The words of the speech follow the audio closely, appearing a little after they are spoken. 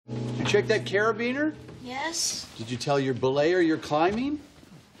check that carabiner? Yes. Did you tell your belayer you're climbing?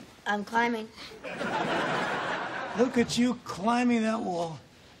 I'm climbing. Look at you climbing that wall.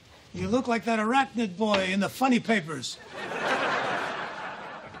 You look like that arachnid boy in the funny papers.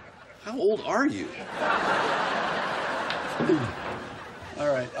 How old are you? All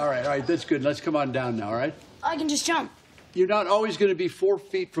right, that's good. Let's come on down now, all right? I can just jump. You're not always going to be 4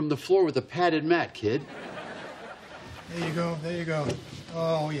 feet from the floor with a padded mat, kid. There you go.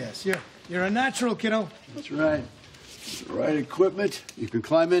 Oh, yes, you're a natural, kiddo. That's right. With the right equipment, you can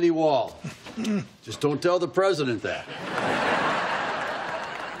climb any wall. Just don't tell the president that.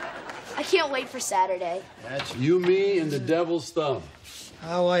 I can't wait for Saturday. That's you, me, and the devil's thumb.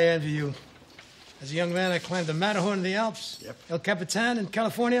 How I envy you. As a young man, I climbed the Matterhorn in the Alps, El Capitan in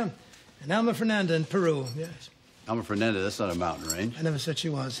California, and Alma Fernanda in Peru, yes. Alma Fernanda, that's not a mountain range. I never said she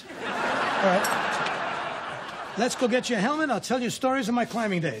was. All right. Let's go get you a helmet. I'll tell you stories of my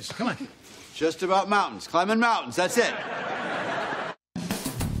climbing days. Come on. Just about mountains. Climbing mountains, that's it.